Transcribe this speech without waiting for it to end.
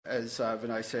as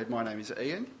Vinay said, my name is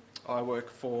Ian. I work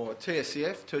for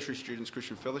TSCF, Tertiary Students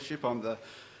Christian Fellowship. I'm the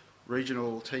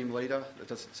regional team leader.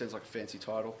 Sounds like a fancy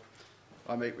title.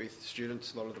 I meet with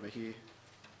students, a lot of them are here.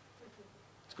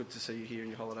 It's good to see you here in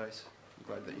your holidays. I'm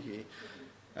glad that you're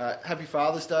here. Happy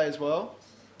Father's Day as well.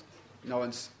 No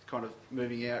one's kind of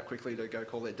moving out quickly to go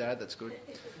call their dad, that's good.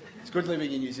 It's good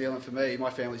living in New Zealand for me. My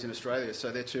family's in Australia,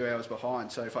 so they're 2 hours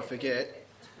behind. So if I forget,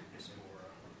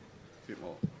 a bit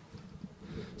more.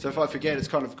 So if I forget, it's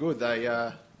kind of good.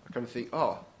 I kind of think,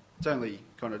 oh, it's only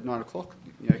kind of 9 o'clock.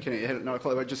 You know, getting ahead at 9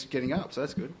 o'clock, we're just getting up, so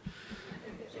that's good.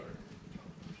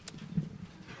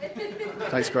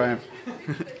 Thanks, Graham.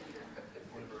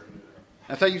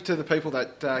 And thank you to the people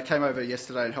that came over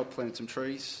yesterday and helped plant some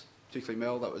trees, particularly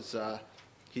Mel. That was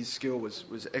his skill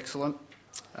was excellent.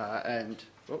 And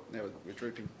now we're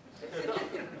drooping.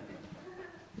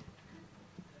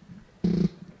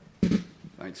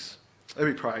 Thanks. Let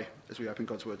me pray as we open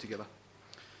God's Word together.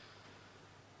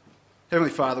 Heavenly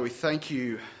Father, we thank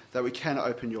you that we can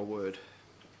open your Word.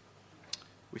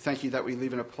 We thank you that we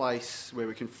live in a place where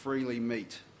we can freely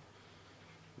meet.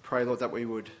 We pray, Lord, that we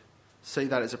would see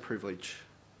that as a privilege,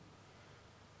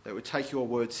 that we would take your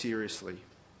Word seriously,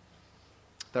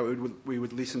 that we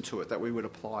would listen to it, that we would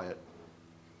apply it,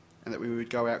 and that we would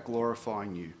go out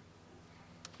glorifying you.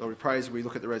 Lord, we pray as we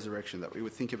look at the resurrection that we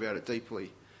would think about it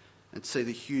deeply and see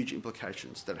the huge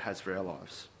implications that it has for our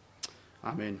lives.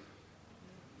 Amen.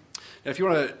 Now, if you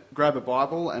want to grab a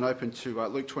Bible and open to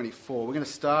Luke 24, we're going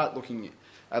to start looking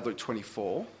at Luke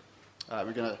 24. We're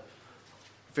going to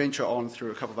venture on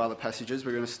through a couple of other passages.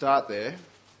 We're going to start there.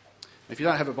 If you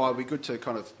don't have a Bible, it'd be good to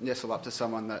kind of nestle up to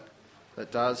someone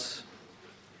that does.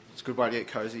 It's a good way to get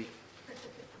cosy.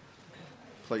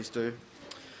 Please do.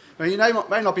 Now, you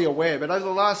may not be aware, but over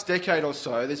the last decade or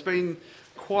so, there's been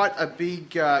quite a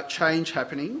big change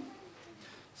happening.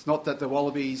 It's not that the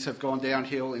Wallabies have gone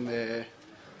downhill in their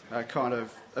kind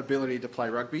of ability to play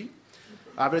rugby,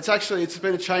 but it's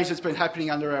been a change that's been happening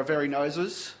under our very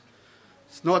noses.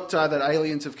 It's not that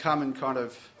aliens have come and kind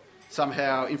of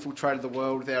somehow infiltrated the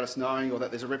world without us knowing, or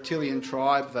that there's a reptilian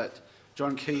tribe that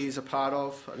John Key is a part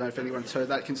of. I don't know if anyone's heard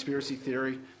that conspiracy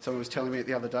theory. Someone was telling me it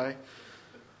the other day.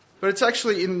 But it's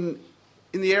actually in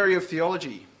the area of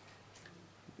theology.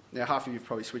 Now, half of you have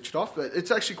probably switched off, but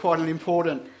it's actually quite an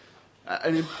important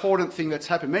thing that's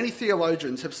happened. Many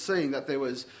theologians have seen that there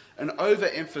was an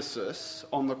overemphasis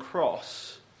on the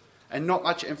cross and not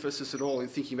much emphasis at all in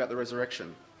thinking about the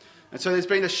resurrection. And so there's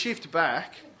been a shift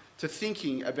back to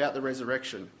thinking about the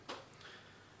resurrection.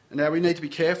 And now we need to be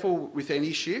careful with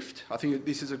any shift. I think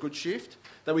this is a good shift,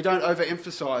 that we don't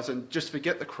overemphasise and just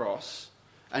forget the cross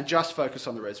and just focus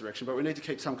on the resurrection, but we need to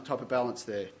keep some type of balance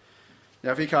there.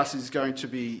 Now, Vikas is going to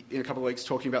be, in a couple of weeks,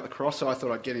 talking about the cross, so I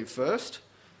thought I'd get in first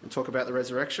and talk about the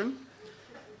resurrection.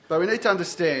 But we need to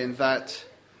understand that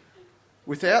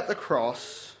without the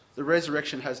cross, the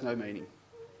resurrection has no meaning.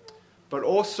 But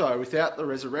also, without the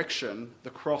resurrection, the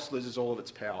cross loses all of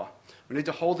its power. We need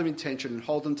to hold them in tension and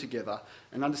hold them together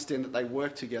and understand that they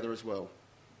work together as well.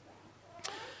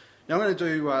 Now, I'm going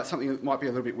to do something that might be a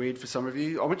little bit weird for some of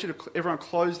you. I want you to everyone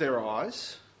close their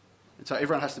eyes, and so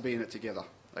everyone has to be in it together,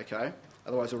 okay?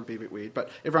 Otherwise it would be a bit weird. But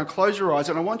everyone close your eyes,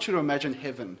 and I want you to imagine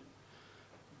heaven,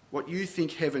 what you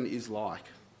think heaven is like.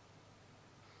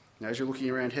 Now, as you're looking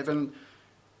around heaven,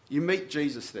 you meet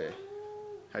Jesus there.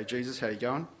 Hey, Jesus, how you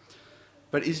going?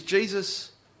 But is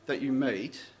Jesus that you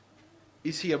meet,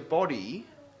 is he a body,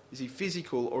 is he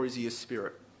physical, or is he a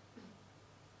spirit?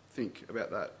 Think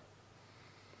about that.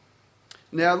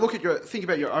 Now, think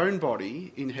about your own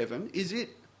body in heaven. Is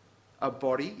it a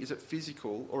body? Is it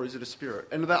physical? Or is it a spirit?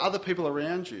 And are there other people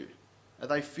around you? Are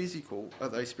they physical? Are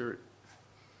they spirit?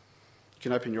 You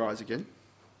can open your eyes again.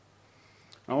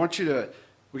 We're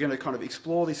going to kind of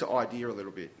explore this idea a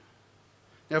little bit.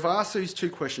 Now, if I ask these two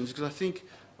questions, because I think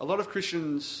a lot of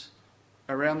Christians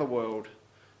around the world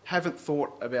haven't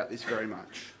thought about this very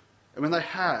much. And when they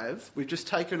have, we've just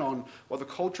taken on what the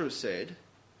culture has said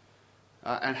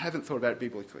and haven't thought about it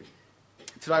biblically.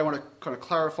 Today I want to kind of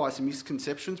clarify some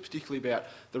misconceptions, particularly about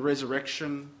the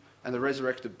resurrection and the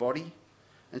resurrected body,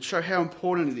 and show how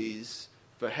important it is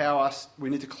for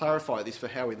we need to clarify this for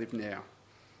how we live now.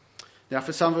 Now,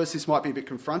 for some of us, this might be a bit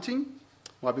confronting,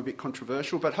 might be a bit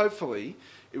controversial, but hopefully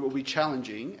it will be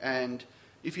challenging. And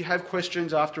if you have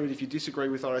questions after it, if you disagree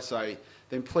with what I say,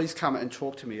 then please come and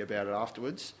talk to me about it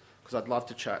afterwards, because I'd love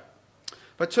to chat.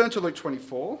 But turn to Luke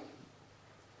 24.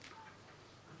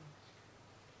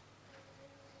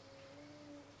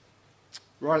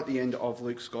 Right at the end of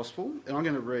Luke's Gospel, and I'm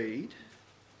going to read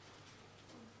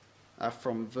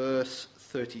from verse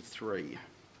 33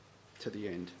 to the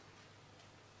end.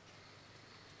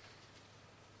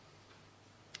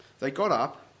 They got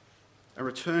up and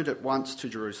returned at once to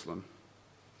Jerusalem.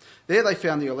 There they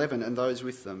found the 11 and those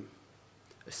with them,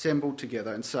 assembled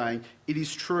together and saying, "It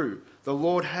is true, the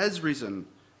Lord has risen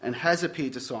and has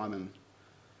appeared to Simon."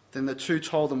 Then the two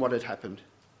told them what had happened.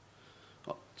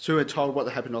 Two had told what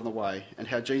had happened on the way and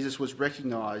how Jesus was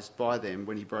recognised by them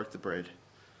when he broke the bread.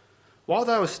 While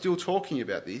they were still talking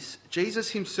about this,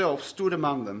 Jesus himself stood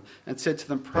among them and said to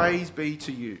them, Peace be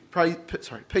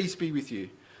with you.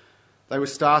 They were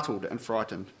startled and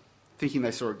frightened, thinking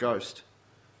they saw a ghost.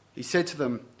 He said to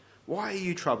them, "Why are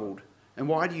you troubled? And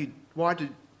why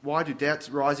do doubts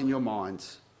rise in your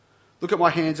minds? Look at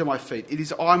my hands and my feet. It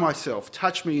is I myself.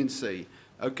 Touch me and see.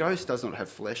 A ghost does not have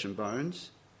flesh and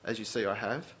bones, as you see I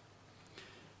have."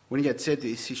 When he had said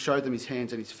this, he showed them his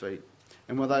hands and his feet.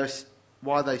 And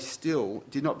while they still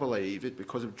did not believe it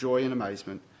because of joy and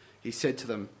amazement, he said to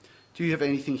them, "Do you have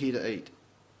anything here to eat?"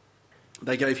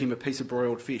 They gave him a piece of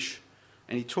broiled fish,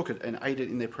 and he took it and ate it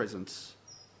in their presence.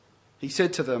 He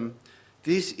said to them,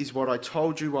 "This is what I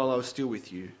told you while I was still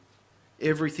with you.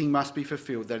 Everything must be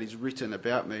fulfilled that is written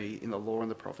about me in the law and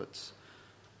the prophets."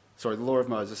 The law of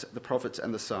Moses, the prophets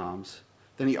and the Psalms.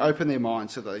 Then he opened their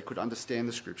minds so that they could understand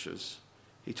the scriptures.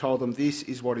 He told them, "This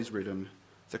is what is written.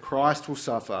 The Christ will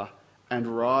suffer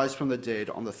and rise from the dead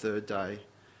on the third day,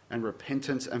 and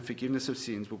repentance and forgiveness of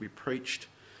sins will be preached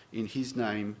in his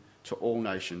name to all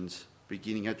nations,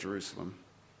 beginning at Jerusalem.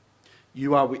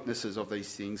 You are witnesses of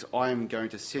these things. I'm going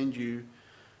to send you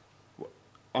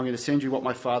what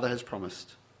my Father has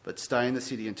promised, but stay in the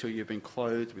city until you have been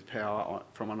clothed with power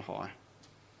from on high."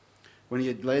 When he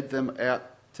had led them out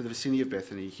to the vicinity of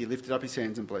Bethany, he lifted up his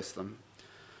hands and blessed them.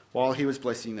 While he was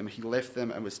blessing them, he left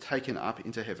them and was taken up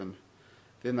into heaven.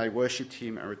 Then they worshipped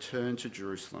him and returned to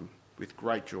Jerusalem with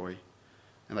great joy,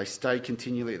 and they stayed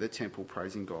continually at the temple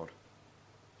praising God.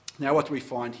 Now what do we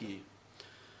find here?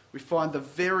 We find the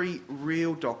very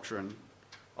real doctrine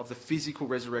of the physical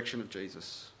resurrection of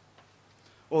Jesus.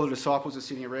 All the disciples are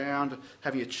sitting around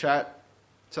having a chat.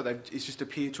 So it's just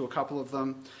appeared to a couple of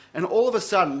them. And all of a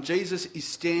sudden, Jesus is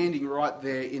standing right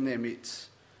there in their midst.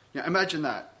 Now imagine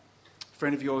that. A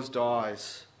friend of yours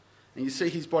dies, and you see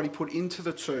his body put into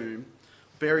the tomb,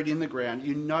 buried in the ground.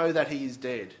 You know that he is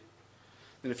dead.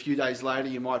 Then a few days later,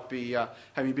 you might be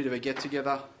having a bit of a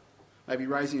get-together, maybe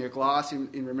raising a glass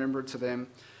in remembrance of them.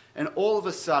 And all of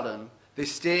a sudden, they're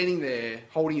standing there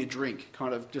holding a drink,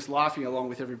 kind of just laughing along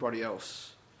with everybody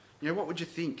else. What would you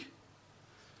think?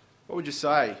 What would you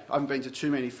say? I haven't been to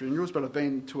too many funerals, but I've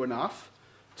been to enough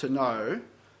to know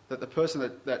that the person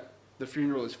that the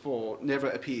funeral is for never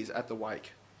appears at the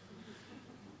wake.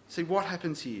 See, what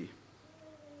happens here?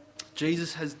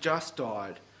 Jesus has just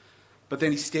died, but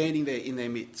then he's standing there in their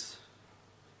midst.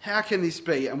 How can this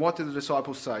be? And what do the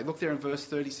disciples say? Look there in verse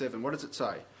 37. What does it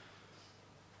say?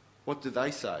 What do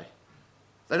they say?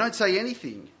 They don't say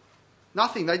anything.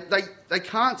 Nothing. They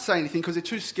can't say anything because they're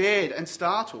too scared and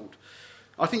startled.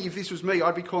 I think if this was me,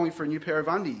 I'd be calling for a new pair of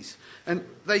undies. And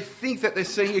they think that they're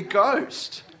seeing a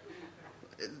ghost.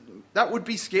 That would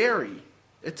be scary.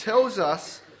 It tells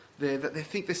us there that they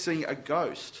think they're seeing a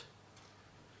ghost.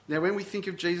 Now, when we think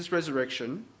of Jesus'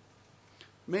 resurrection,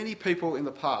 many people in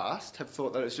the past have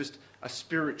thought that it's just a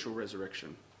spiritual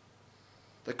resurrection.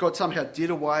 That God somehow did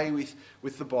away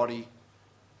with the body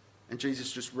and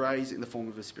Jesus just raised in the form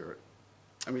of a spirit.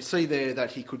 And we see there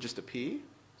that he could just appear.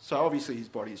 So obviously his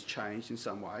body has changed in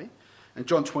some way. And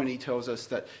John 20 tells us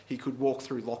that he could walk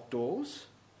through locked doors.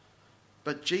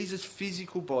 But Jesus'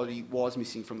 physical body was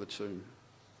missing from the tomb.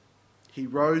 He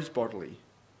rose bodily.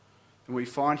 And we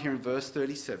find here in verse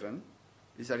 37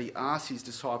 is that he asked his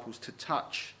disciples to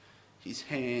touch his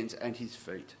hands and his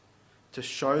feet to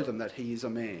show them that he is a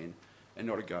man and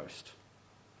not a ghost.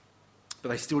 But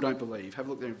they still don't believe. Have a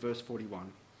look there in verse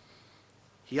 41.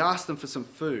 He asked them for some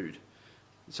food.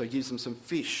 So he gives them some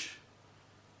fish.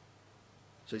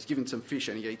 So he's given some fish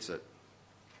and he eats it.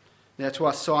 Now, to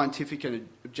us scientific and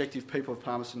objective people of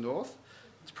Palmerston North,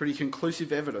 it's pretty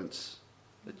conclusive evidence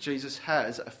that Jesus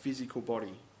has a physical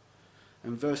body.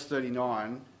 And verse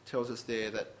 39 tells us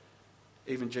there that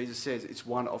even Jesus says it's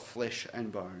one of flesh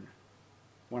and bone.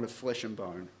 One of flesh and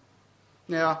bone.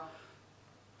 Now,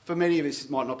 for many of us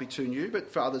it might not be too new,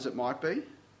 but for others it might be.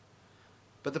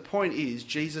 But the point is,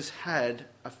 Jesus had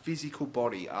a physical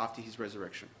body after his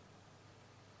resurrection.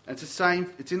 And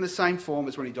it's in the same form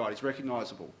as when he died. It's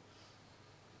recognisable.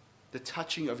 The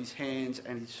touching of his hands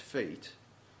and his feet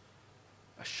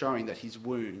are showing that his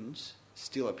wounds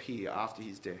still appear after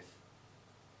his death.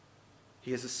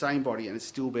 He has the same body and it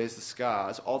still bears the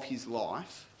scars of his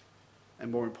life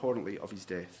and, more importantly, of his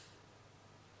death.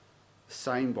 The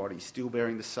same body, still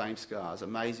bearing the same scars.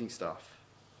 Amazing stuff.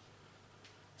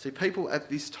 See, people at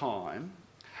this time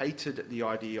hated the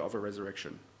idea of a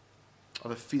resurrection,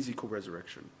 of a physical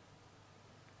resurrection.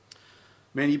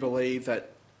 Many believed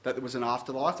that there was an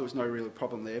afterlife, there was no real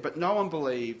problem there, but no one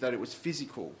believed that it was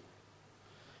physical.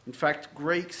 In fact,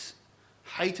 Greeks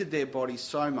hated their bodies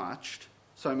so much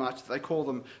that they call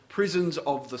them prisons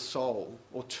of the soul,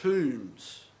 or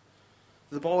tombs.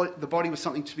 The body was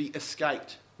something to be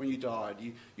escaped when you died.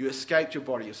 You escaped your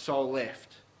body, your soul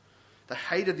left. They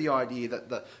hated the idea that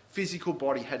the physical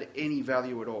body had any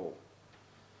value at all.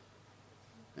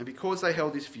 And because they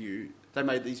held this view, they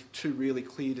made these two really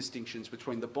clear distinctions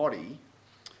between the body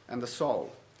and the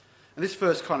soul. And this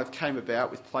first kind of came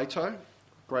about with Plato,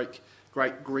 great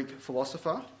Greek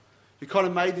philosopher, who kind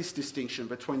of made this distinction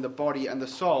between the body and the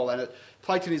soul. And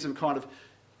Platonism kind of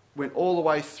went all the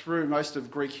way through most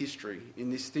of Greek history in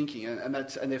this thinking and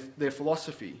their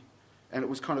philosophy. And it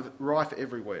was kind of rife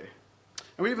everywhere.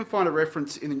 And we even find a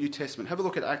reference in the New Testament. Have a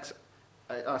look at Acts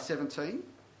 17.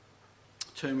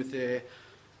 Turn with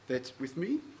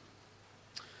me.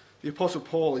 The Apostle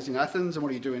Paul is in Athens, and what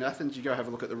do you do in Athens? You go have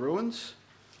a look at the ruins.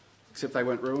 Except they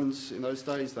weren't ruins in those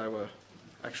days, they were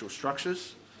actual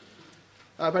structures.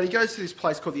 But he goes to this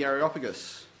place called the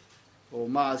Areopagus, or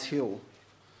Mars Hill,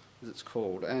 as it's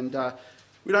called. And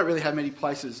we don't really have many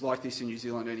places like this in New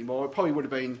Zealand anymore. It probably would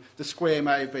have been, the square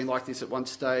may have been like this at one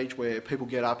stage, where people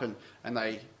get up and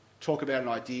they talk about an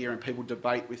idea and people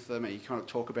debate with them and you kind of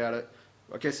talk about it.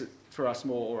 I guess for us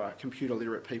more computer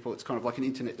literate people, it's kind of like an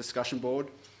internet discussion board,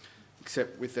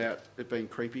 except without it being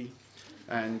creepy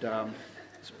and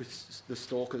with the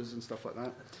stalkers and stuff like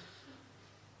that.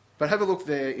 But have a look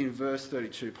there in verse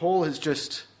 32. Paul has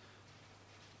just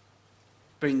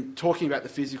been talking about the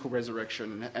physical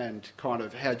resurrection and kind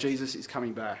of how Jesus is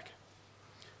coming back.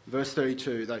 Verse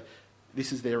 32,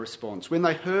 this is their response. When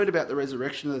they heard about the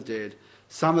resurrection of the dead,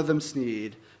 some of them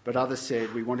sneered, but others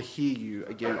said, "We want to hear you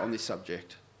again on this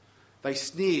subject." They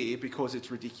sneer because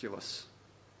it's ridiculous.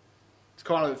 It's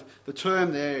kind of, the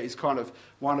term there is kind of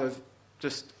one of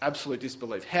just absolute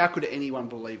disbelief. How could anyone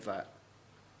believe that?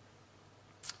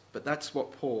 But that's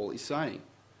what Paul is saying.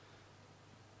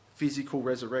 Physical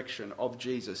resurrection of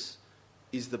Jesus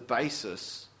is the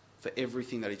basis for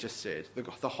everything that he just said,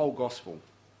 the whole gospel.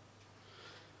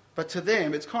 But to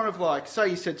them, it's kind of like, say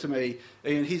you said to me,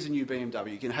 "Ian, here's a new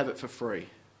BMW, you can have it for free."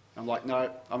 I'm like,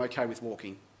 "No, I'm okay with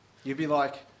walking." You'd be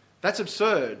like, "That's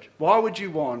absurd. Why would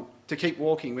you want to keep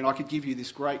walking when I could give you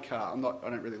this great car?" I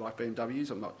don't really like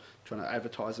BMWs, I'm not trying to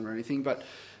advertise them or anything, but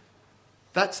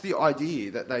that's the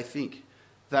idea that they think.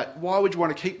 That why would you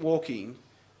want to keep walking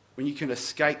when you can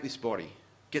escape this body,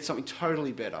 get something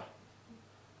totally better?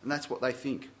 And that's what they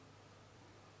think.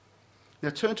 Now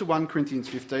turn to 1 Corinthians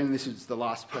 15, and this is the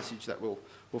last passage that we'll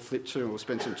flip to, and we'll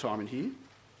spend some time in here.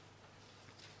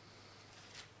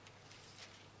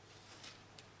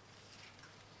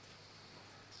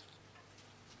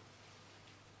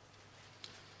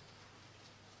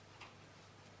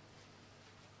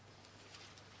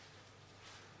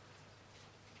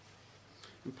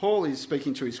 And Paul is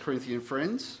speaking to his Corinthian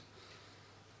friends.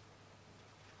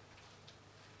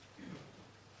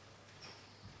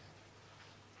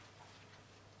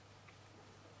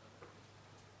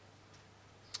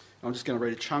 I'm just going to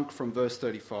read a chunk from verse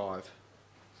 35.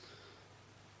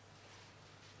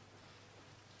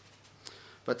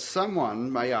 But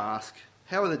someone may ask,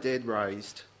 "How are the dead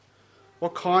raised?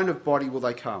 What kind of body will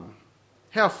they come?"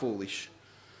 How foolish!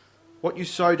 What you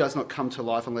sow does not come to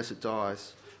life unless it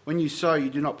dies. When you sow,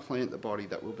 you do not plant the body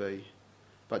that will be,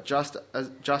 but just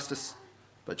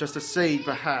a seed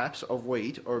perhaps of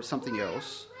wheat or of something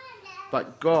else.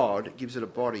 But God gives it a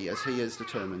body as he has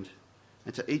determined,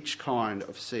 and to each kind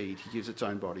of seed he gives its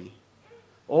own body.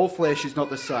 All flesh is not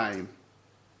the same.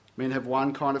 Men have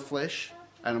one kind of flesh,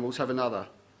 animals have another,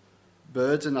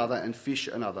 birds another, and fish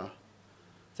another.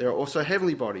 There are also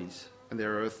heavenly bodies, and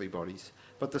there are earthly bodies.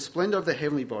 But the splendour of the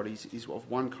heavenly bodies is of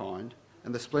one kind,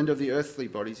 and the splendour of the earthly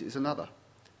bodies is another.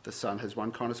 The sun has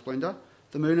one kind of splendour,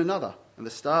 the moon another, and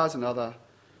the stars another,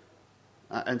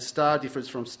 and star differs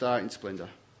from star in splendour.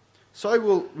 So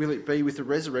will it be with the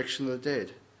resurrection of the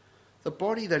dead. The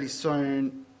body that is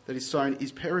sown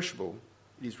is perishable,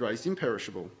 it is raised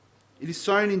imperishable. It is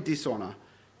sown in dishonour,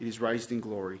 it is raised in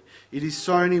glory. It is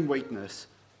sown in weakness,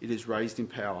 it is raised in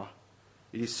power.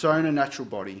 It is sown a natural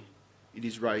body, it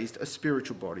is raised a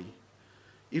spiritual body.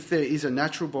 If there is a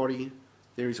natural body,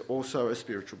 there is also a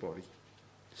spiritual body.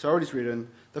 So it is written,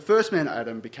 the first man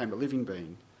Adam became a living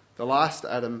being, the last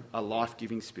Adam a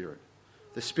life-giving spirit.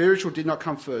 The spiritual did not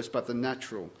come first, but the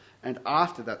natural, and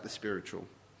after that the spiritual.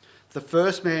 The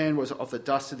first man was of the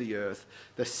dust of the earth,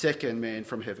 the second man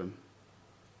from heaven.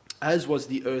 As was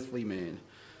the earthly man.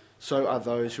 so are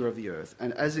those who are of the earth.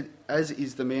 And as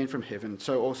is the man from heaven,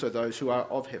 so also those who are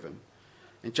of heaven.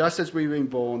 And just as we've been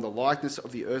born the likeness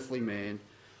of the earthly man,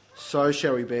 so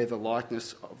shall we bear the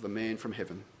likeness of the man from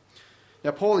heaven. Now,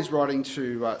 Paul is writing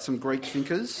to some Greek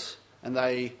thinkers, and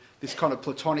this kind of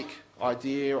Platonic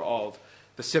idea of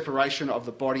the separation of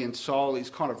the body and soul is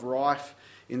kind of rife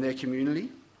in their community.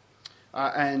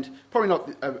 And probably not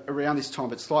around this time,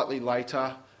 but slightly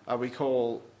later, we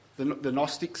call the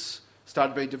Gnostics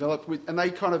started being developed, and they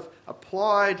kind of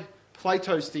applied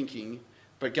Plato's thinking,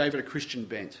 but gave it a Christian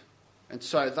bent. And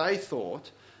so they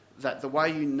thought that the way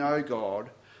you know God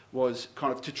was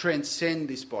kind of to transcend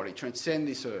this body, transcend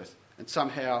this earth, and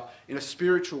somehow, in a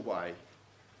spiritual way,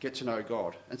 get to know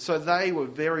God. And so they were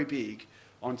very big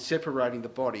on separating the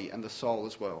body and the soul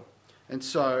as well. And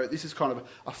so this is kind of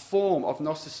a form of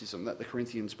Gnosticism that the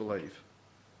Corinthians believe.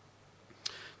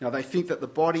 Now, they think that the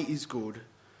body is good.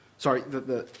 Sorry,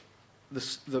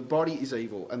 the body is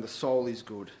evil and the soul is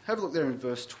good. Have a look there in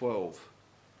verse 12.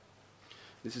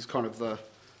 This is kind of the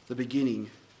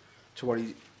beginning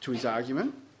to his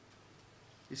argument.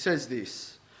 It says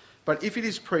this: "But if it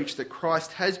is preached that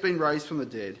Christ has been raised from the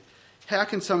dead, how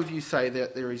can some of you say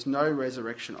that there is no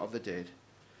resurrection of the dead?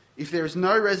 If there is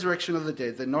no resurrection of the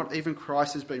dead, then not even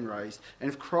Christ has been raised. And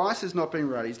if Christ has not been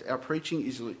raised, our preaching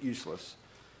is useless,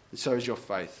 and so is your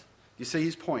faith." You see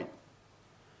his point?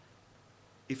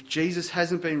 If Jesus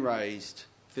hasn't been raised,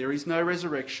 if there is no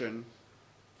resurrection,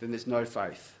 then there's no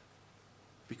faith,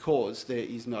 because there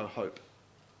is no hope.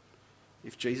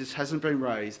 If Jesus hasn't been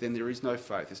raised, then there is no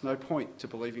faith. There's no point to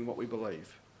believing what we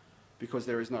believe, because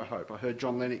there is no hope. I heard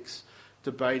John Lennox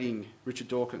debating Richard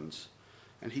Dawkins,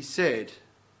 and he said,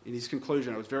 in his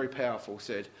conclusion, it was very powerful,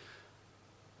 said,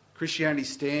 Christianity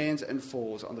stands and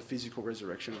falls on the physical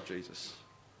resurrection of Jesus.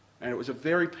 And it was a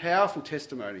very powerful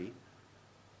testimony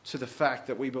to the fact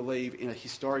that we believe in a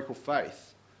historical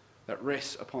faith that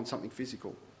rests upon something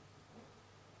physical.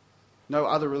 No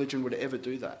other religion would ever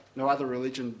do that. No other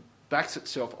religion backs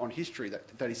itself on history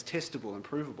that is testable and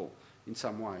provable in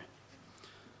some way.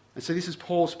 And so this is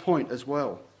Paul's point as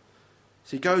well.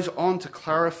 So he goes on to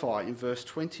clarify in verse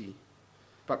 20,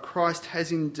 "But Christ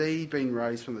has indeed been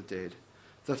raised from the dead,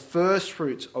 the first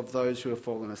fruits of those who have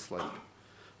fallen asleep.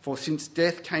 For since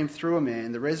death came through a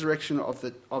man, the resurrection of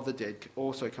the dead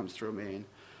also comes through a man.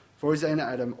 For as in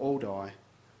Adam all die,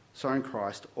 so in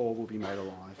Christ all will be made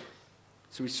alive."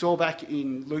 So we saw back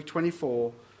in Luke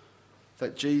 24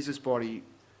 that Jesus' body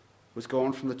was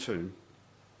gone from the tomb.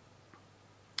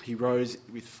 He rose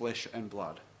with flesh and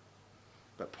blood.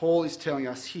 But Paul is telling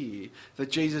us here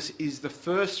that Jesus is the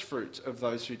first fruits of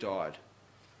those who died.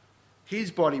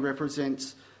 His body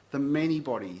represents the many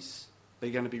bodies that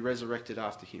are going to be resurrected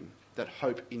after him, that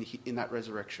hope in that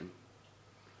resurrection.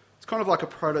 It's kind of like a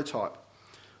prototype.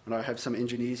 And I have some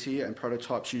engineers here, and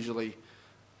prototypes usually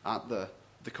aren't the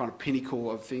kind of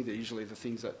pinnacle of things. They're usually the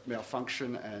things that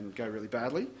malfunction and go really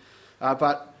badly.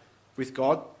 But with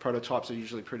God, prototypes are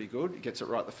usually pretty good. He gets it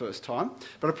right the first time.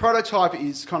 But a prototype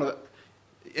is kind of,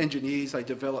 engineers, they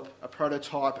develop a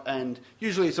prototype, and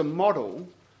usually it's a model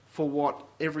for what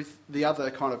the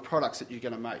other kind of products that you're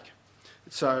going to make.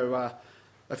 So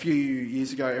a few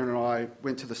years ago, Aaron and I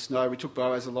went to the snow. We took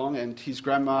Boaz along, and his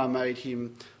grandma made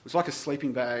him, it was like a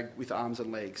sleeping bag with arms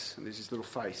and legs, and there's his little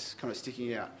face kind of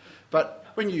sticking out. But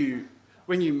when you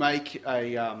make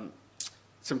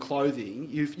some clothing,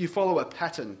 you follow a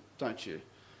pattern, don't you?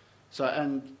 So,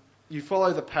 and you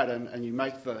follow the pattern, and you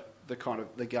make the kind of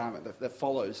the garment that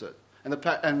follows it. And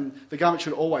the garment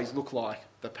should always look like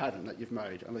the pattern that you've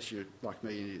made, unless you're like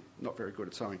me and you're not very good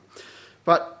at sewing.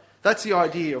 But that's the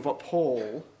idea of what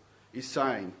Paul is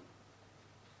saying.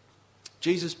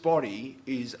 Jesus' body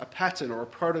is a pattern or a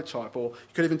prototype, or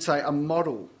you could even say a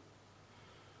model.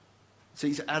 So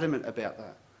he's adamant about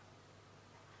that.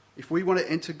 If we want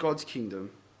to enter God's kingdom,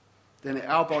 then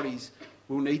our bodies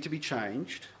will need to be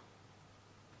changed,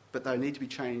 but they need to be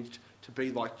changed to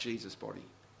be like Jesus' body,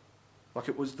 like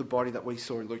it was the body that we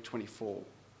saw in Luke 24.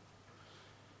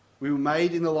 We were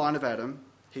made in the line of Adam.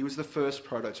 He was the first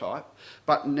prototype,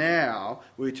 but now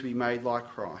we're to be made like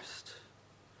Christ.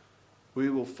 We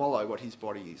will follow what his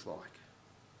body is like.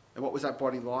 And what was that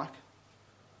body like?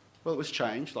 Well, it was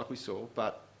changed, like we saw,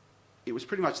 but it was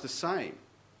pretty much the same.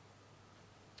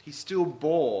 He still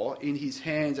bore in his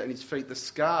hands and his feet the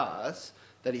scars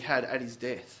that he had at his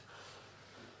death.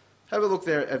 Have a look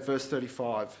there at verse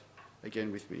 35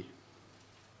 again with me.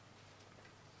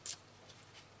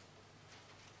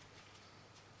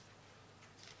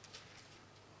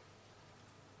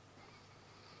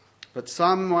 But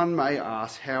someone may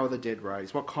ask, how are the dead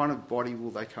raised? What kind of body will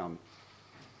they come?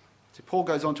 See, Paul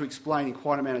goes on to explain in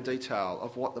quite an amount of detail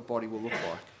of what the body will look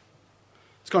like.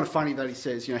 It's kind of funny that he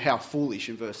says, how foolish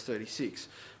in verse 36,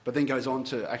 but then goes on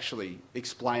to actually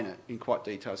explain it in quite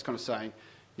detail. It's kind of saying,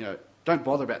 don't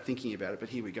bother about thinking about it, but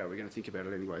here we go, we're going to think about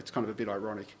it anyway. It's kind of a bit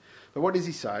ironic. But what does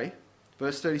he say?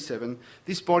 Verse 37,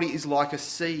 this body is like a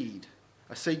seed.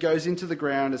 A seed goes into the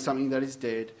ground as something that is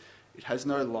dead. It has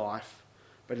no life,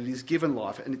 but it is given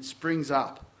life, and it springs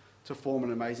up to form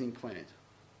an amazing plant.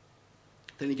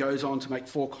 Then he goes on to make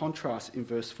 4 contrasts in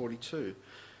verse 42.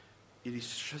 It is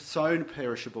sown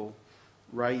perishable,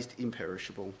 raised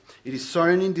imperishable. It is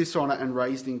sown in dishonour and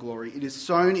raised in glory. It is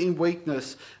sown in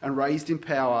weakness and raised in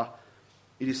power.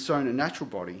 It is sown a natural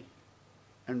body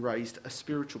and raised a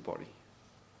spiritual body.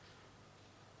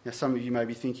 Now some of you may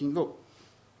be thinking, look,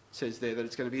 it says there that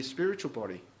it's going to be a spiritual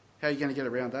body. How are you going to get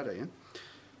around that, Ian?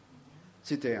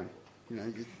 Sit down.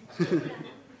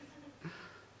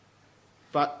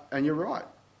 And you're right.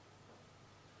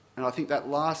 And I think that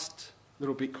last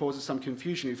little bit causes some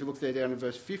confusion. If you look there down in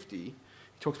verse 50, he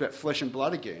talks about flesh and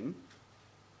blood again.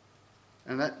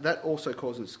 And that also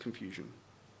causes confusion.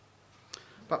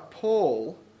 But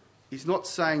Paul is not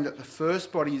saying that the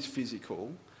first body is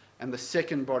physical and the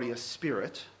second body is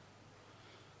spirit.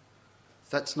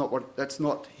 That's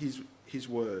not his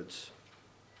words.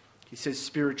 He says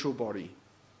spiritual body.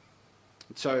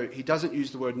 And so he doesn't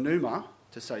use the word pneuma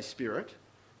to say spirit.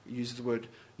 He uses the word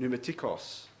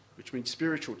pneumatikos, which means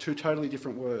spiritual, 2 totally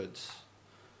different words.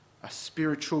 A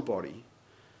spiritual body.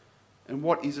 And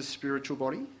what is a spiritual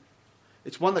body?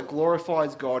 It's one that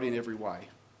glorifies God in every way.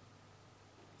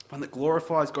 One that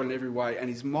glorifies God in every way and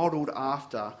is modelled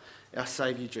after our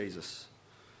Saviour Jesus.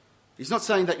 He's not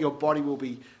saying that your body will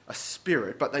be a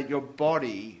spirit, but that your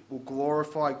body will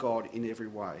glorify God in every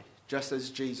way, just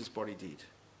as Jesus' body did.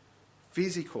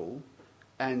 Physical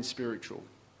and spiritual.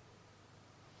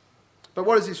 But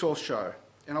what does this all show?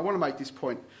 And I want to make this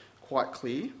point quite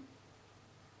clear.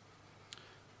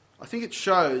 I think it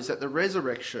shows that the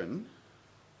resurrection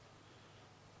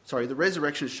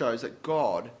shows that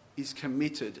God is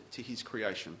committed to his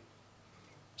creation.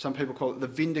 Some people call it the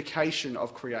vindication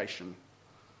of creation.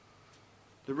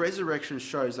 The resurrection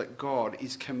shows that God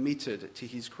is committed to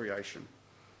his creation.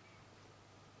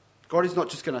 God is not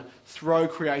just going to throw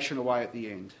creation away at the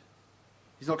end.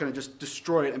 He's not going to just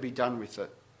destroy it and be done with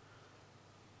it.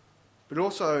 But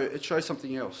also, it shows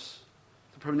something else.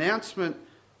 The pronouncement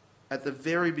at the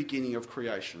very beginning of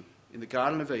creation, in the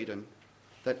Garden of Eden,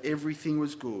 that everything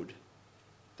was good,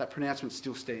 that pronouncement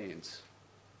still stands.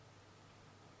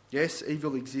 Yes,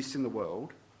 evil exists in the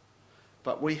world,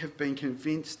 but we have been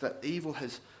convinced that evil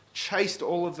has chased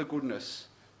all of the goodness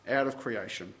out of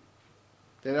creation.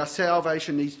 That our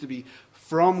salvation needs to be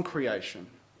from creation.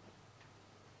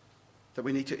 That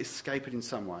we need to escape it in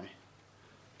some way.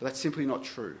 But that's simply not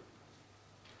true.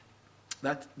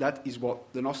 That is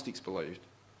what the Gnostics believed.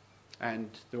 And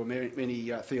there were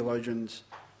many theologians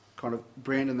kind of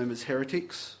branded them as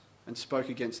heretics and spoke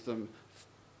against them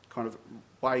kind of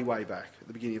way, way back at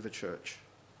the beginning of the church.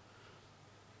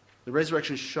 The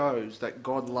resurrection shows that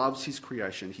God loves his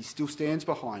creation. He still stands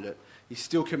behind it. He's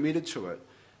still committed to it.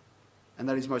 And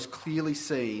that is most clearly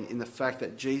seen in the fact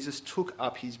that Jesus took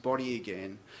up his body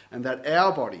again and that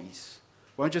our bodies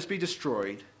won't just be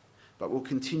destroyed, but will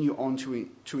continue on to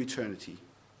eternity.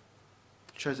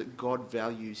 It shows that God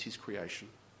values his creation.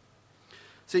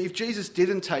 See, if Jesus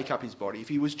didn't take up his body, if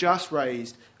he was just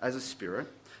raised as a spirit,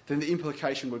 then the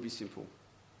implication would be simple.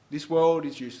 This world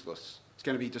is useless. It's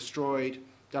going to be destroyed,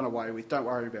 done away with. Don't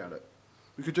worry about it.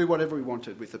 We could do whatever we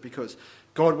wanted with it because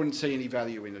God wouldn't see any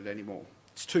value in it anymore.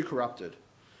 It's too corrupted.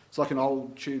 It's like an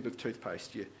old tube of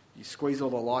toothpaste. You squeeze all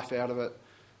the life out of it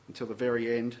until the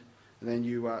very end, and then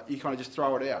you kind of just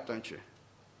throw it out, don't you?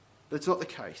 But it's not the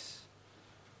case.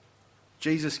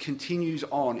 Jesus continues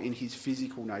on in his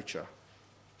physical nature,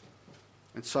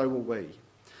 and so will we.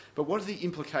 But what are the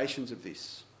implications of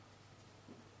this?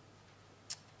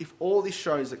 If all this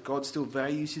shows that God still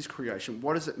values his creation,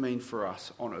 what does it mean for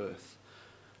us on earth?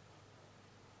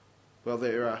 Well,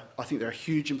 I think there are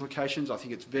huge implications. I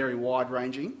think it's very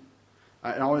wide-ranging.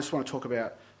 And I just want to talk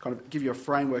about, kind of give you a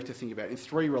framework to think about in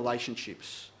 3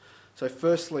 relationships. So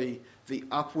firstly, the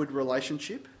upward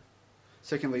relationship.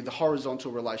 Secondly, the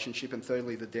horizontal relationship. And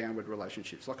thirdly, the downward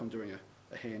relationship. It's like I'm doing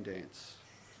a hand dance,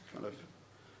 kind of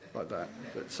like that.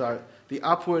 So the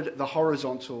upward, the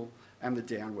horizontal, and the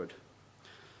downward.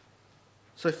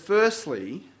 So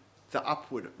firstly, the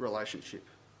upward relationship.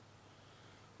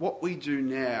 What we do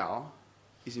now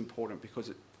is important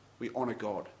because we honour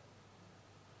God.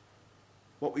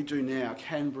 What we do now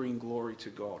can bring glory to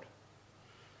God.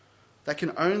 That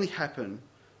can only happen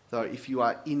though, if you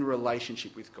are in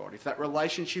relationship with God. If that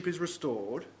relationship is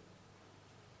restored,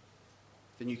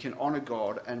 then you can honour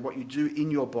God, and what you do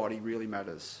in your body really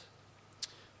matters.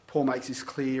 Paul makes this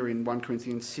clear in 1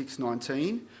 Corinthians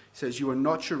 6:19. He says, "You are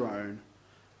not your own,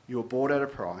 you are bought at a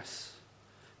price.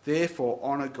 Therefore,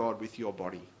 honour God with your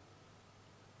body."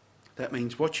 That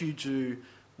means what you do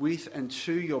with and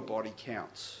to your body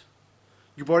counts.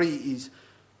 Your body is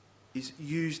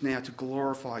used now to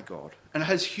glorify God. And it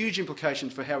has huge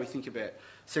implications for how we think about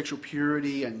sexual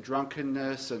purity and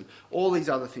drunkenness and all these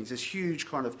other things. There's huge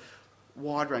kind of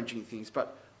wide-ranging things.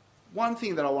 But one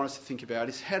thing that I want us to think about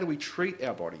is, how do we treat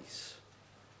our bodies?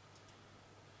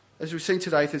 As we've seen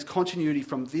today, if there's continuity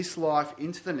from this life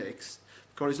into the next,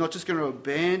 God is not just going to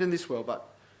abandon this world, but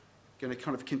going to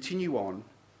kind of continue on,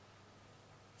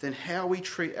 then how we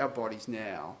treat our bodies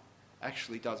now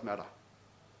actually does matter.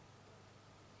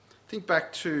 Think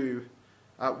back to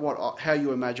how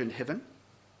you imagined heaven.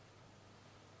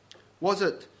 Was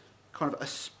it kind of a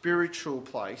spiritual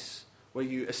place where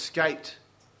you escaped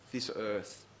this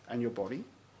earth and your body?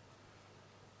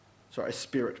 Sorry, a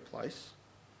spirit place.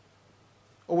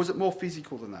 Or was it more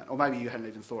physical than that? Or maybe you hadn't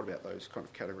even thought about those kind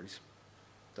of categories.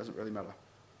 Doesn't really matter.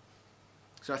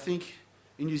 So I think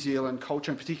in New Zealand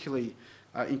culture, and particularly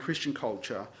in Christian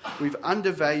culture, we've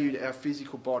undervalued our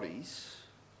physical bodies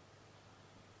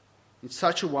in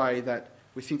such a way that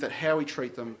we think that how we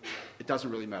treat them, it doesn't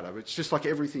really matter. It's just like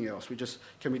everything else. We just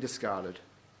can be discarded.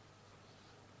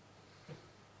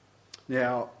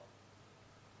 Now,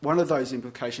 one of those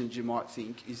implications you might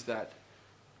think is that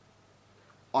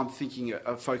I'm thinking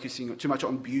of focusing too much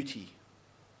on beauty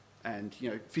and,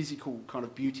 physical kind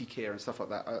of beauty care and stuff like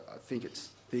that. I think it's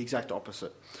the exact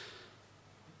opposite.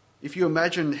 If you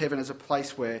imagine heaven as a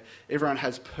place where everyone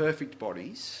has perfect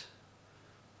bodies,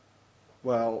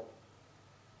 well,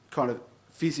 kind of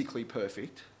physically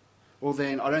perfect, well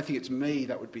then I don't think it's me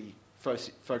that would be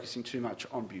focusing too much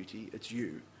on beauty, it's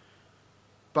you.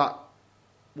 But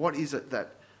what is it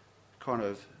that kind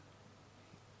of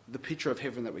the picture of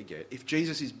heaven that we get? If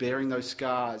Jesus is bearing those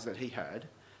scars that he had,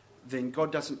 then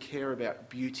God doesn't care about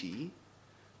beauty,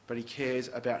 but he cares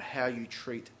about how you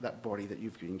treat that body that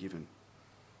you've been given.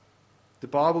 The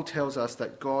Bible tells us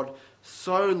that God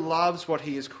so loves what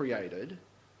he has created,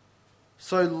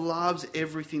 so loves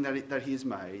everything that he has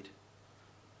made,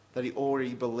 that he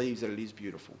already believes that it is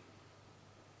beautiful.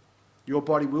 Your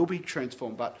body will be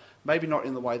transformed, but maybe not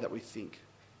in the way that we think.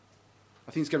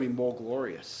 I think it's going to be more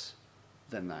glorious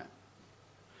than that.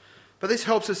 But this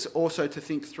helps us also to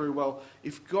think through, well,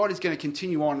 if God is going to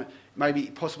continue on, maybe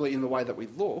possibly in the way that we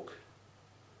look,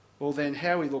 well then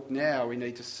how we look now, we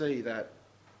need to see that,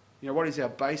 what is our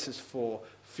basis for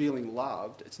feeling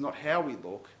loved? It's not how we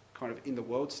look, kind of in the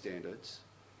world standards,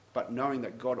 but knowing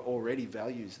that God already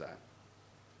values that.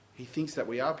 He thinks that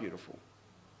we are beautiful.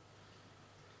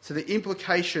 So the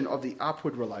implication of the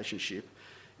upward relationship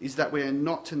is that we are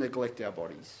not to neglect our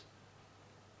bodies.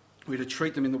 We're to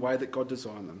treat them in the way that God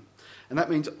designed them. And that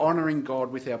means honouring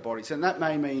God with our bodies. And that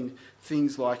may mean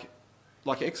things like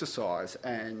exercise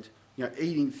and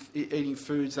eating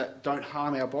foods that don't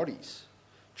harm our bodies.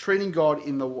 Treating our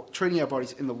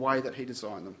bodies in the way that he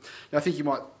designed them. Now I think you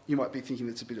might be thinking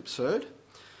that's a bit absurd.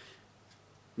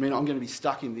 I mean, I'm going to be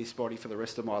stuck in this body for the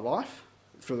rest of my life,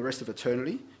 for the rest of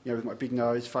eternity, with my big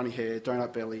nose, funny hair,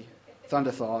 donut belly,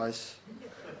 thunder thighs,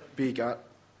 beer gut.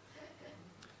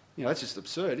 That's just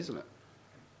absurd, isn't it?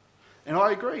 And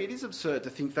I agree, it is absurd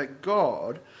to think that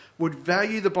God would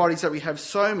value the bodies that we have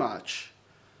so much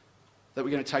that we're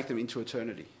going to take them into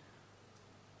eternity.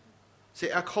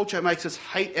 See, our culture makes us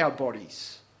hate our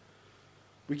bodies.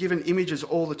 We're given images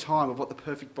all the time of what the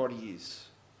perfect body is.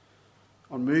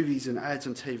 On movies and ads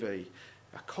on TV.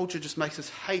 Our culture just makes us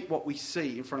hate what we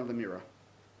see in front of the mirror.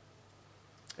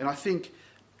 And I think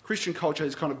Christian culture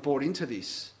has kind of bought into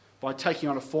this by taking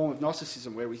on a form of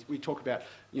Gnosticism where we talk about,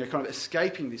 kind of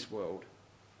escaping this world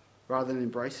rather than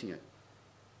embracing it.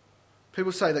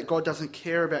 People say that God doesn't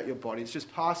care about your body, it's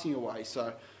just passing away, so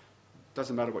it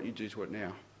doesn't matter what you do to it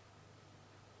now.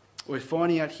 What we're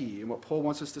finding out here, and what Paul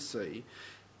wants us to see,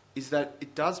 is that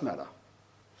it does matter.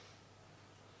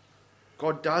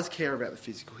 God does care about the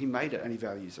physical. He made it and he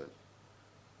values it.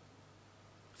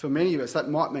 For many of us, that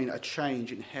might mean a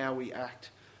change in how we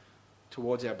act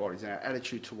towards our bodies, our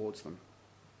attitude towards them.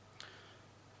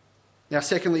 Now,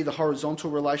 secondly, the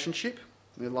horizontal relationship.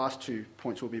 The last 2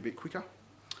 points will be a bit quicker.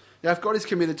 Now, if God is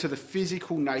committed to the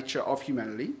physical nature of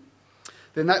humanity,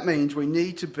 then that means we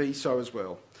need to be so as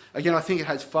well. Again, I think it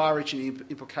has far-reaching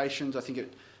implications. I think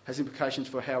it has implications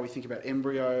for how we think about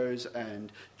embryos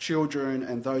and children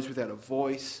and those without a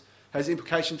voice. has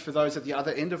implications for those at the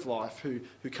other end of life who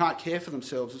can't care for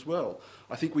themselves as well.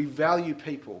 I think we value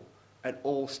people at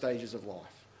all stages of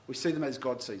life. We see them as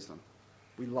God sees them.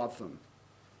 We love them.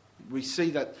 We see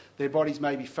that their bodies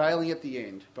may be failing at the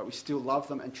end, but we still love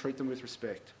them and treat them with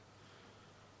respect.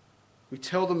 We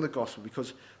tell them the gospel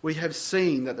because we have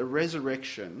seen that the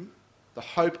resurrection, the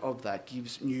hope of that,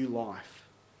 gives new life.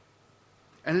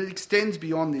 And it extends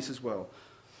beyond this as well.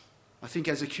 I think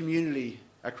as a community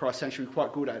at Christ Sanctuary, we're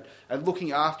quite good at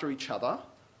looking after each other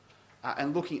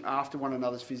and looking after one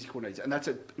another's physical needs. And that's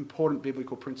an important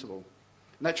biblical principle.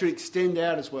 And that should extend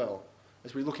out as well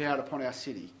as we look out upon our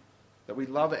city, that we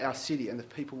love our city and the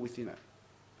people within it.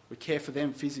 We care for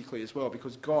them physically as well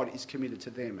because God is committed to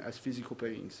them as physical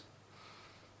beings.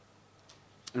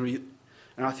 And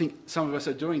I think some of us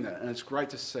are doing that, and it's great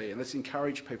to see. And let's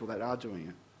encourage people that are doing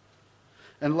it.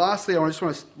 And lastly, I just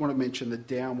want to mention the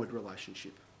downward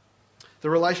relationship. The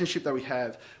relationship that we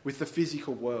have with the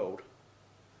physical world,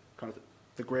 kind of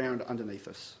the ground underneath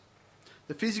us.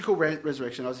 The physical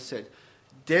resurrection, as I said,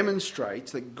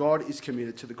 demonstrates that God is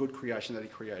committed to the good creation that he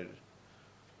created.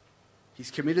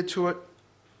 He's committed to it.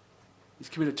 He's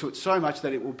committed to it so much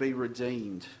that it will be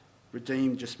redeemed.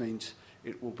 Redeemed just means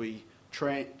it will be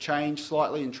changed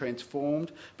slightly and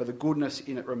transformed, but the goodness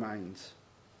in it remains.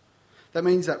 That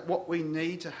means that what we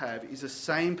need to have is the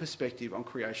same perspective on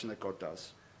creation that God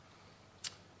does.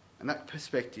 And that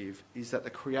perspective is that the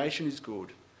creation is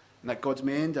good and that God's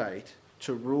mandate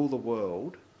to rule the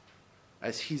world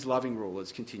as his loving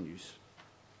rulers continues.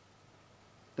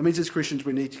 That means as Christians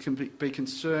we need to be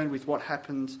concerned with what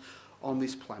happens on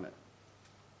this planet.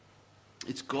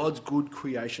 It's God's good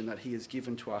creation that he has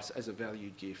given to us as a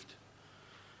valued gift.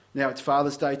 Now it's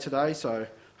Father's Day today, so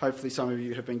hopefully some of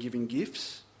you have been giving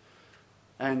gifts.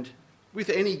 And with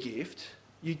any gift,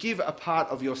 you give a part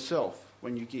of yourself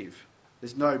when you give.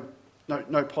 There's no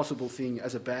possible thing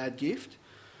as a bad gift,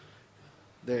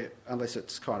 there, unless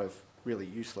it's kind of really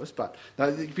useless. But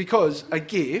no, because a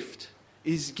gift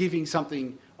is giving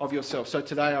something of yourself. So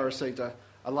today I received a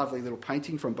lovely little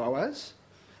painting from Boaz.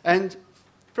 And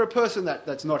for a person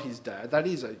that's not his dad, that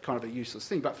is a kind of a useless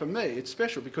thing. But for me, it's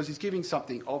special because he's giving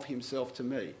something of himself to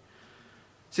me.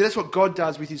 See, that's what God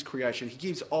does with his creation. He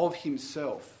gives of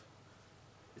himself.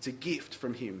 It's a gift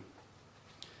from him.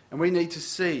 And we need to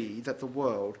see that the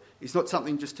world is not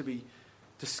something just to be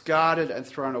discarded and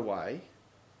thrown away,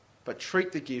 but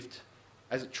treat the gift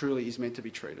as it truly is meant to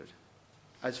be treated.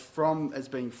 As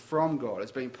being from God,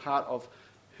 as being part of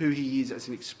who he is as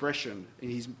an expression in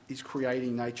his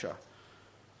creating nature.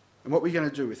 And what are we going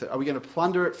to do with it? Are we going to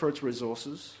plunder it for its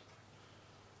resources?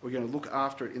 Or are we going to look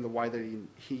after it in the way that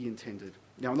he intended?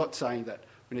 Now, I'm not saying that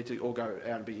we need to all go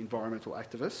out and be environmental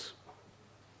activists.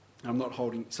 I'm not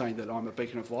saying that I'm a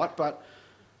beacon of light, but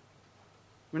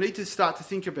we need to start to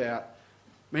think about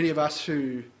many of us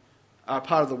who are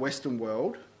part of the Western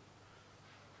world.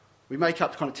 We make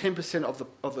up kind of 10%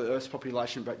 of the Earth's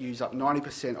population, but use up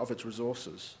 90% of its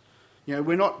resources. You know,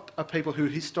 we're not a people who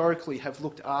historically have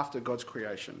looked after God's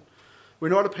creation. We're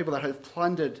not a people that have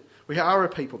plundered. We are a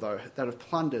people, though, that have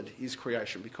plundered his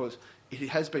creation because it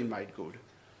has been made good.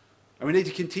 And we need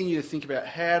to continue to think about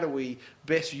how do we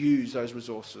best use those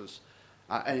resources,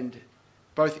 and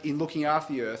both in looking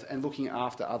after the earth and looking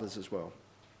after others as well.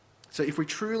 So if we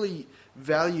truly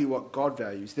value what God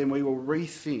values, then we will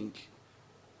rethink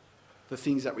the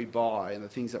things that we buy and the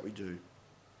things that we do.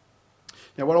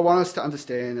 Now, what I want us to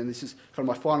understand, and this is kind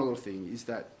of my final little thing, is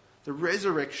that the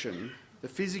resurrection, the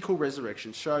physical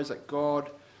resurrection, shows that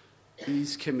God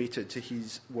is committed to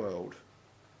his world.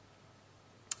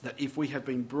 That if we have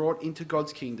been brought into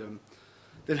God's kingdom,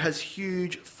 that has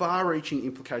huge, far-reaching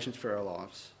implications for our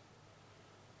lives.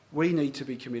 We need to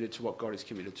be committed to what God is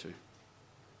committed to.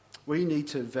 We need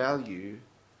to value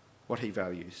what he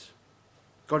values.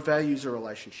 God values a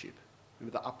relationship.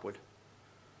 Remember the upward.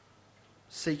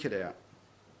 Seek it out.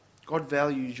 God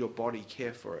values your body.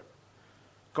 Care for it.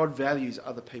 God values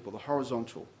other people, the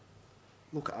horizontal.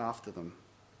 Look after them.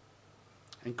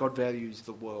 And God values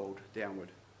the world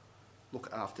downward. Look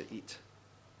after it.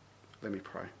 Let me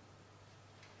pray.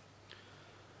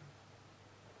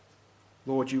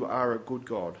 Lord, you are a good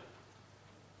God.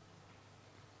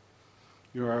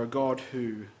 You are a God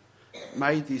who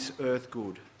made this earth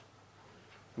good.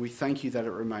 And we thank you that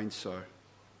it remains so.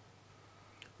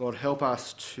 Lord, help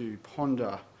us to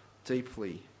ponder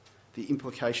deeply the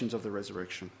implications of the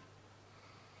resurrection.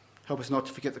 Help us not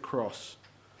to forget the cross,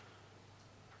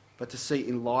 but to see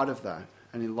in light of that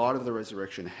and in light of the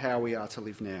resurrection how we are to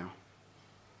live now.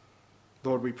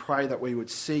 Lord, we pray that we would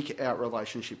seek out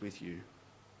relationship with you,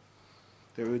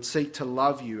 that we would seek to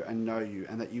love you and know you,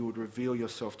 and that you would reveal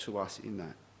yourself to us in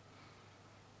that.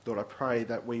 Lord, I pray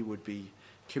that we would be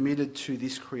committed to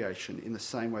this creation in the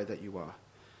same way that you are.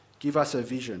 Give us a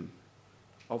vision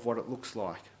of what it looks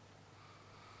like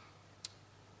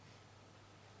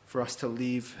for us to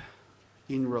live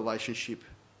in relationship,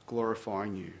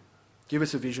 glorifying you. Give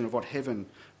us a vision of what heaven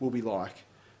will be like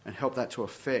and help that to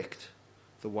affect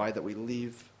the way that we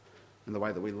live and the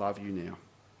way that we love you now.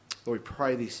 Lord, we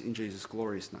pray this in Jesus'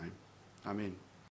 glorious name. Amen.